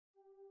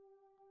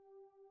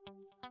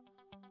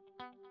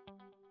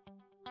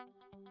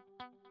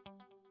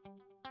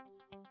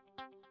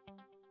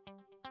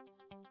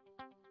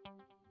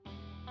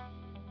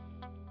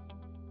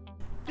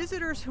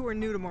Visitors who are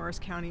new to Morris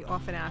County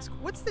often ask,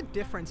 what's the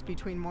difference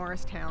between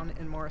Morristown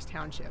and Morris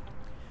Township?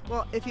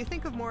 Well, if you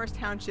think of Morris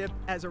Township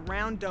as a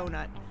round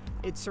donut,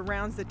 it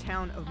surrounds the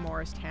town of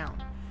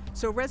Morristown.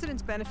 So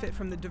residents benefit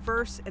from the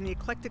diverse and the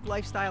eclectic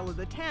lifestyle of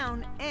the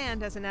town,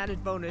 and as an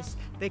added bonus,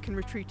 they can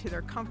retreat to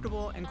their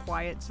comfortable and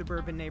quiet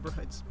suburban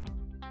neighborhoods.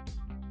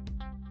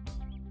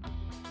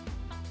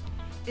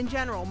 In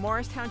general,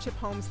 Morris Township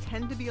homes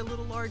tend to be a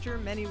little larger,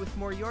 many with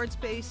more yard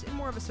space and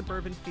more of a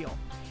suburban feel.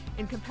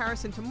 In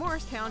comparison to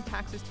Morristown,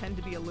 taxes tend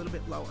to be a little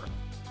bit lower.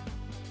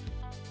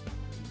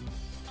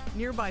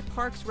 Nearby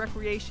parks,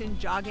 recreation,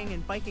 jogging,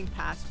 and biking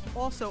paths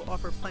also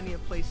offer plenty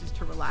of places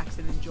to relax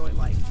and enjoy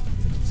life.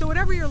 So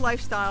whatever your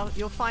lifestyle,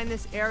 you'll find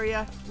this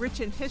area rich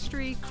in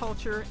history,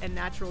 culture, and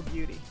natural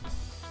beauty.